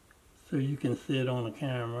so you can see it on the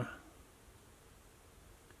camera.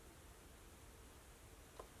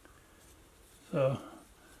 So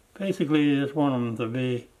basically you just want them to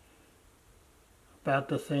be about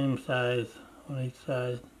the same size on each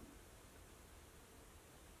side.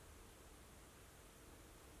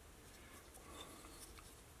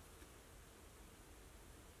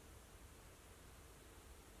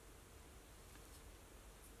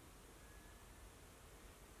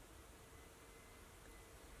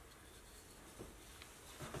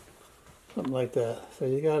 Something like that. So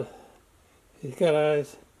he's got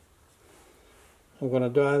eyes. I'm going to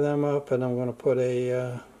dry them up, and I'm going to put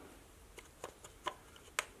a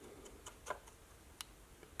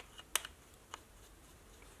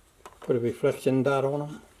reflection dot on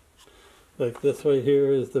them. Like this right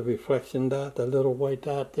here is the reflection dot, the little white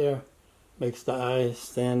dot there. Makes the eyes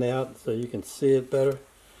stand out so you can see it better.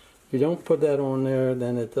 If you don't put that on there,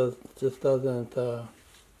 then it just doesn't,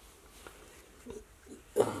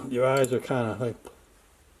 your eyes are kind of like,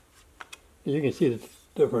 you can see the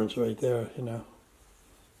difference right there, you know.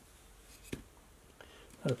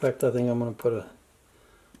 Matter of fact, I think I'm going to put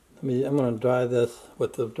I'm going to dry this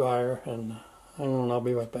with the dryer, and I'll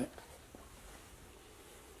be right back.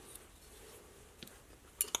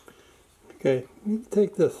 Okay, you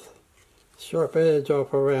take this sharp edge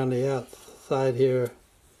off around the outside here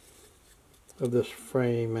of this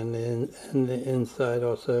frame, and the inside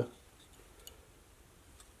also,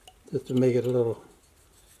 just to make it a little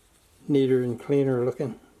neater and cleaner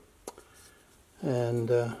looking. And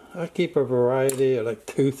I keep a variety of like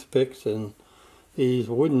toothpicks and these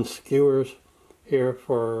wooden skewers here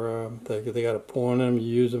for they got a point in them. You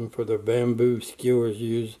use them for the bamboo skewers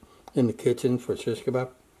used in the kitchen for shish kebab.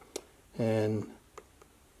 and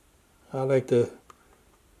I like to,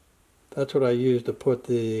 that's what I use to put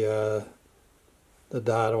the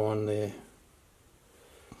dot on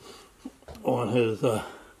his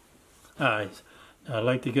eyes. Now, I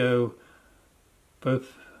like to go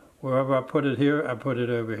both, wherever I put it here, I put it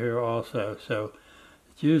over here also. So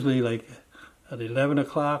it's usually like at 11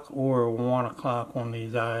 o'clock or 1 o'clock on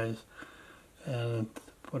these eyes, and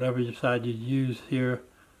whatever side you use here,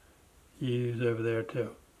 you use over there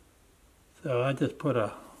too. So I just put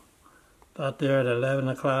a dot there at 11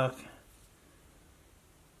 o'clock,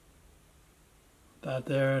 dot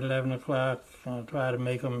there at 11 o'clock. I'll try to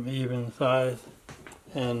make them even size,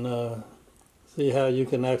 and see how you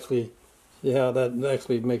can actually, see how that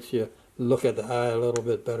actually makes you look at the eye a little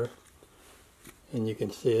bit better, and you can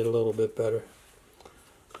see it a little bit better.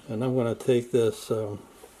 And I'm going to take this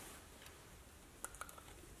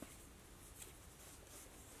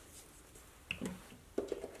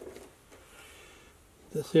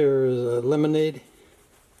this here is a lemonade.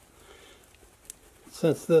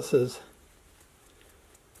 Since this is,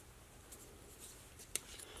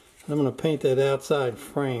 I'm going to paint that outside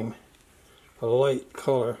frame a light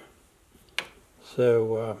color.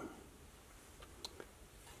 So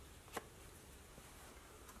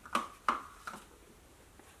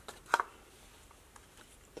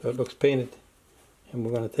so it looks painted, and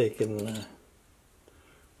we're going to take it and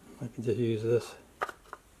I can just use this.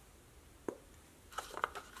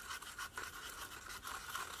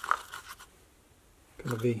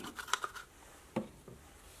 Going to be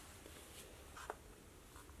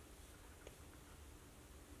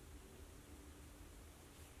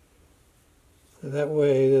so that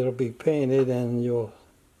way it'll be painted, and you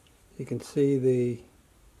can see the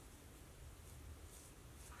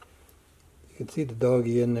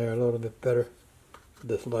doggy in there a little bit better.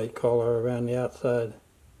 This light color around the outside.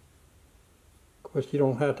 Of course, you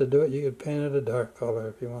don't have to do it. You can paint it a dark color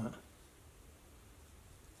if you want.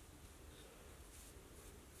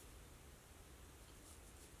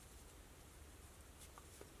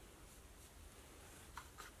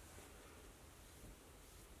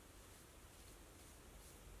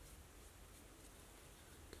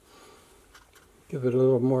 Give it a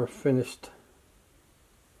little more finished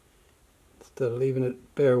instead of leaving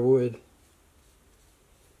it bare wood.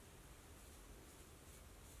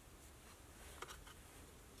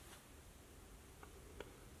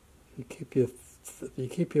 If you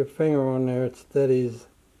keep your finger on there, it steadies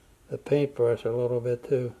the paintbrush a little bit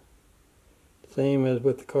too. Same as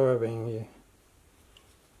with the carving.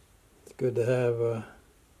 It's good to have the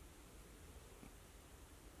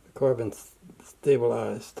carbon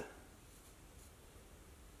stabilized.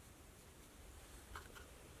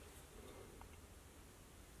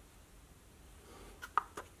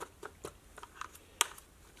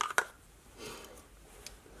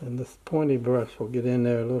 And this pointy brush will get in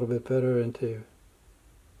there a little bit better into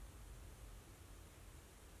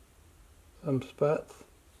some spots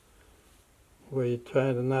where you're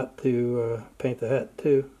trying to not to paint the hat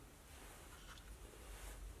too.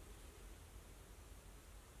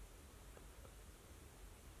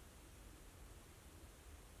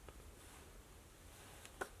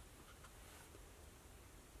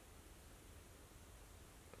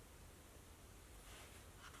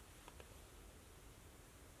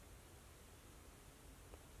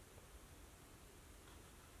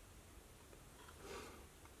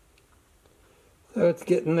 So it's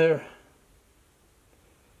getting there.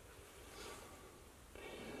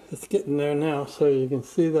 It's getting there now, so you can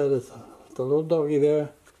see that it's a little doggy there.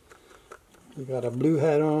 He got a blue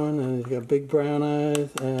hat on, and he's got big brown eyes,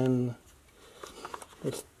 and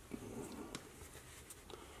it's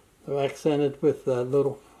they're accented with that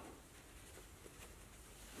little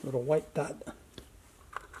white dot.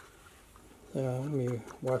 So let me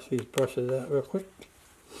wash these brushes out real quick.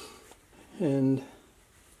 And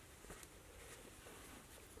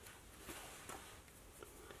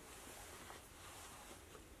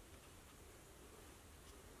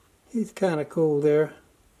he's kind of cool there,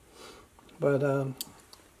 but I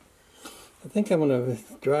think I'm going to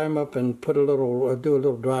dry him up and put do a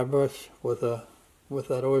little dry brush with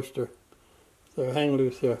that oyster. So hang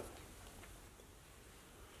loose here.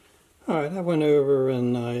 All right, I went over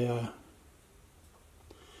and I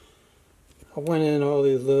went in all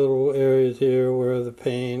these little areas here where the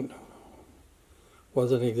paint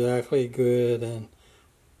wasn't exactly good, and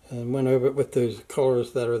went over it with those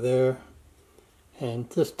colors that are there.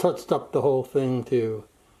 And just touched up the whole thing to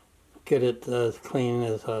get it as clean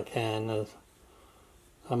as I can. As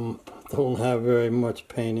I don't have very much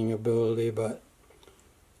painting ability, but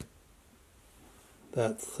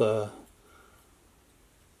that's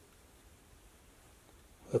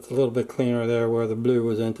It's a little bit cleaner there where the blue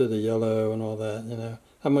was into the yellow and all that, you know.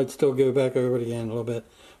 I might still go back over it again a little bit.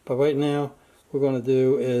 But right now, what we're going to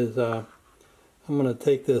do is I'm going to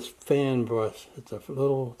take this fan brush. It's a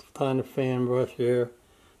little tiny fan brush here.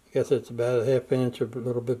 I guess it's about a ½ inch or a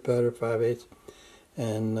little bit better, 5/8.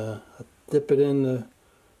 And I dip it in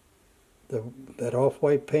that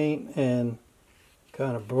off-white paint and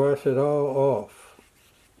kind of brush it all off.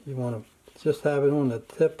 You want to just have it on the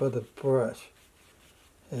tip of the brush.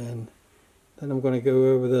 And then I'm going to go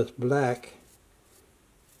over this black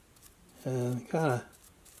and kind of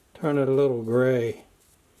turn it a little gray.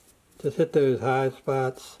 Just hit those high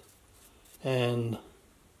spots and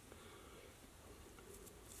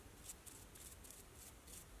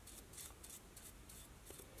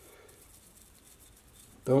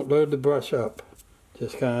don't load the brush up.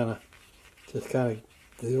 Just kind of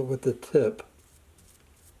do it with the tip,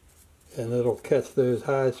 and it'll catch those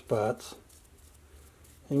high spots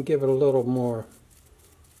and give it a little more,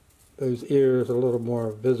 those ears a little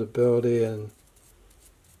more visibility, and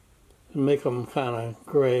make them kind of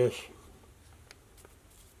grayish.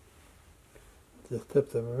 Just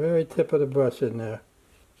dip the very tip of the brush in there,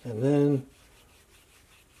 and then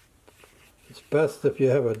it's best if you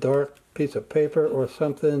have a dark piece of paper or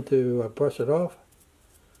something to brush it off.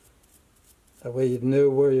 That way you know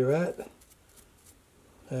where you're at.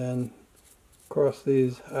 And across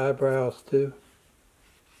these eyebrows too.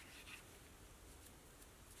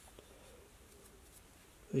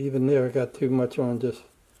 Even there I got too much on, just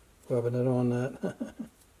rubbing it on that.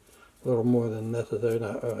 A little more than necessary,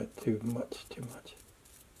 not too much.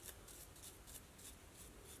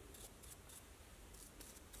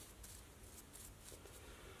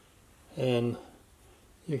 And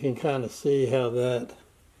you can kind of see how that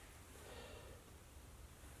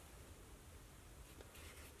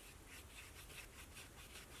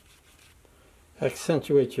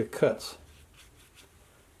accentuates your cuts.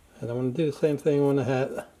 And I'm going to do the same thing on the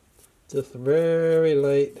hat, just very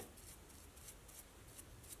light,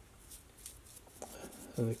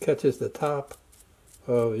 and it catches the top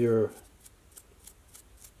of your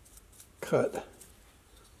cut,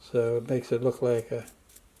 so it makes it look like a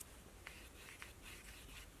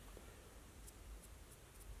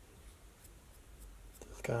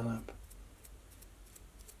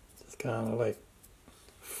just kind of like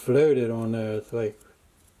floated on there. It's like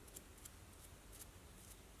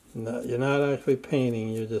you're not actually painting,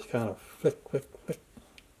 you're just kind of flick,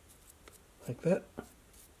 like that.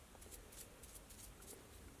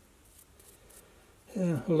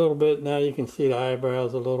 And a little bit, now you can see the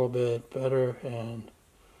eyebrows a little bit better, and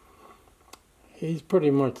he's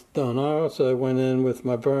pretty much done. I also went in with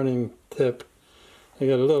my burning tip. I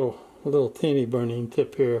got a little teeny burning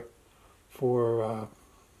tip here for,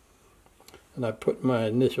 and I put my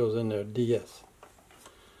initials in there, DS.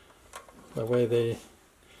 That way they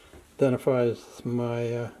identifies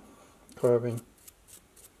my carving,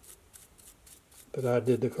 but I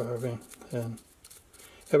did the carving, and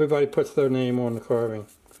everybody puts their name on the carving,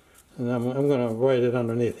 and I'm going to write it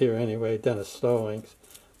underneath here anyway, Dennis Stallings,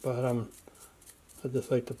 but I just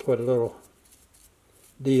like to put a little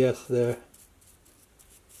DS there.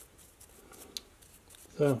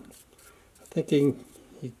 So I think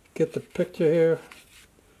you get the picture here.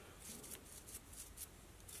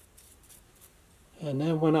 And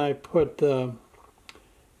then when I put,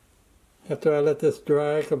 after I let this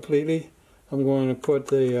dry completely, I'm going to put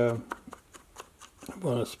the, I'm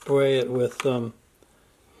going to spray it with some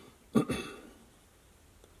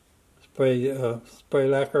spray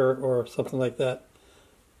lacquer or something like that.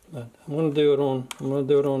 But I'm going to do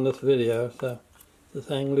it on this video, so just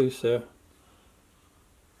hang loose there.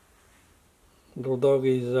 Little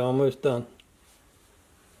doggie's almost done.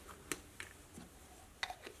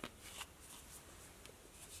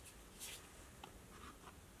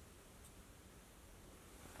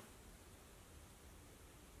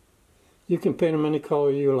 You can paint them any color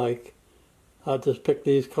you like. I'll just pick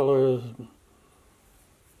these colors.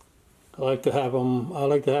 I like to have a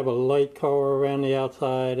light color around the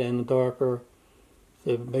outside and a darker.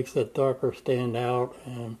 So it makes that darker stand out.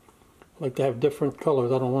 And I like to have different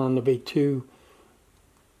colors. I don't want them to be too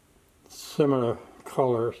similar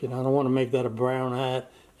colors. You know, I don't want to make that a brown hat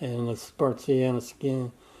and a burnt sienna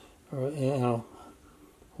skin. Or, you know,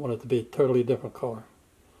 I want it to be a totally different color.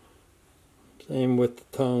 Same with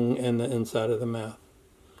the tongue and the inside of the mouth.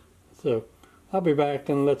 So I'll be back,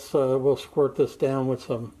 and we'll squirt this down with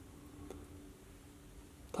some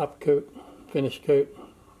top coat, finish coat,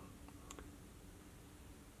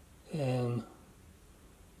 and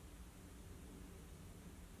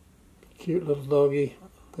cute little doggy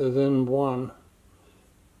is in one.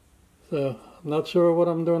 So I'm not sure what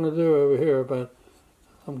I'm going to do over here, but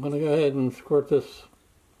I'm going to go ahead and squirt a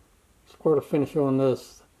finish on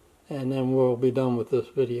this, and then we'll be done with this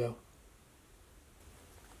video.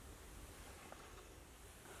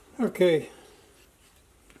 Okay,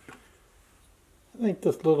 I think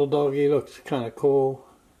this little doggy looks kind of cool,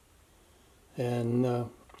 and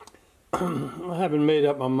I haven't made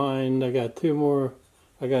up my mind. I got 3 more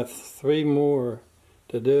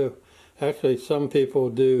to do. Actually, some people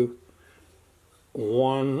do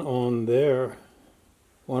one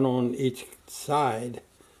on each side,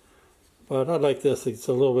 but I like this. It's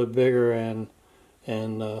a little bit bigger, and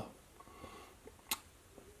I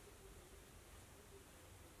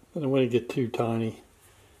don't want to get too tiny.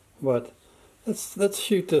 But let's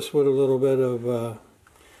shoot this with a little bit of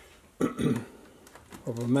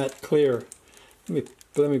of a matte clear.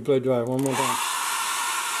 Let me blow dry one more time.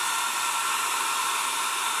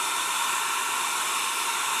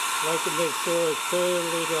 I like to make sure it's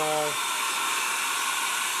totally dry.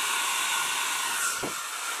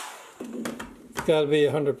 It's got to be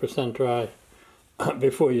 100% dry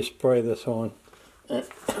before you spray this on.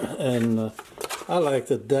 And I like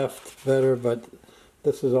the depth better, but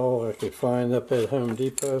this is all I could find up at Home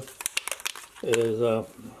Depot. Is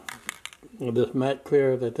this matte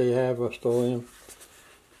clear that they have, Rust-Oleum.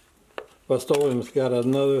 Rust-Oleum's got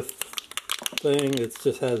another thing. It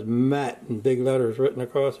just has matte in big letters written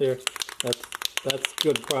across here. That's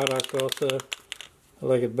good product also. I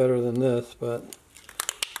like it better than this, but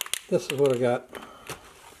this is what I got.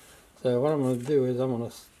 So what I'm going to do is I'm going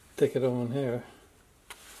to stick it on here.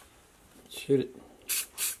 Shoot it.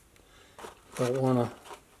 I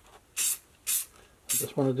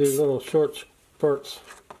just want to do little short spurts.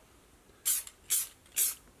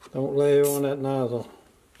 Don't lay on that nozzle.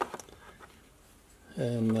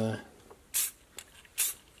 And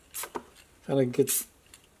kind of get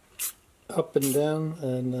up and down,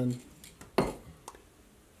 and then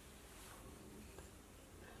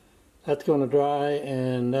that's going to dry,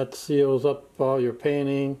 and that seals up all your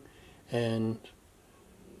painting. And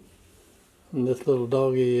this little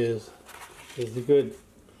doggy is good.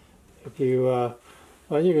 If you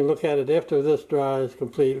well, you can look at it after this dries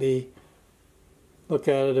completely. Look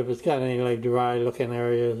at it if it's got any like dry looking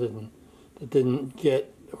areas and it didn't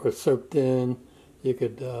get or soaked in. You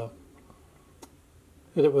could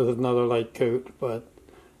hit it with another light coat, but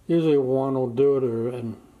usually 1 will do it,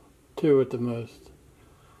 and 2 at the most.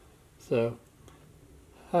 So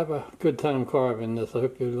have a good time carving this. I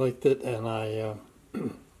hope you liked it, and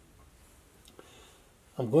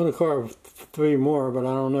I'm going to carve 3 more, but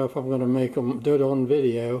I don't know if I'm going to do it on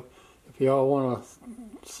video. If y'all want to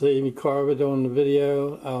see me carve it on the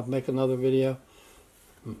video, I'll make another video.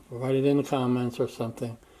 Write it in the comments or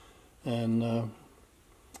something. And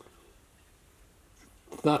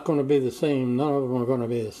it's not going to be the same. None of them are going to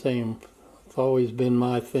be the same. It's always been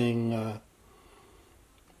my thing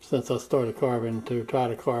since I started carving, to try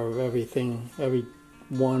to carve everything, every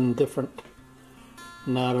one different,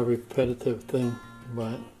 not a repetitive thing.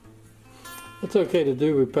 But it's okay to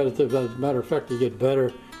do repetitive. As a matter of fact, you get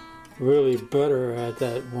better, really better at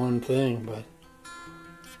that one thing. But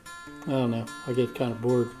I don't know, I get kind of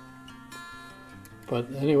bored. But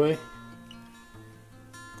anyway,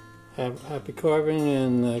 happy carving,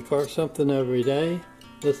 and carve something every day.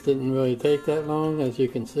 This didn't really take that long, as you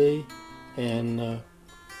can see, and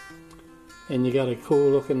you got a cool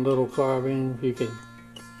looking little carving you could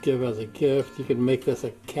give as a gift. You could make this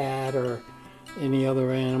a cat or any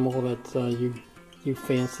other animal that you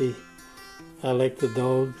fancy. I like the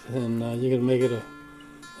dogs, and you can make it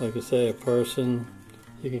like I say, a person.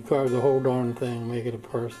 You can carve the whole darn thing, make it a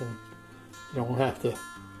person. You don't have to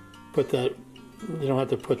put that. You don't have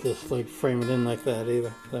to put this, like, frame it in like that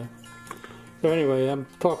either. So anyway, I'm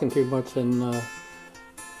talking too much, and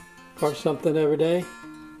carve something every day.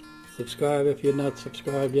 Subscribe if you're not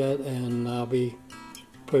subscribed yet, and I'll be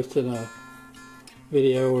posting a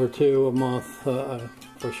video or 2 a month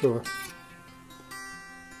for sure.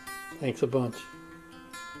 Thanks a bunch.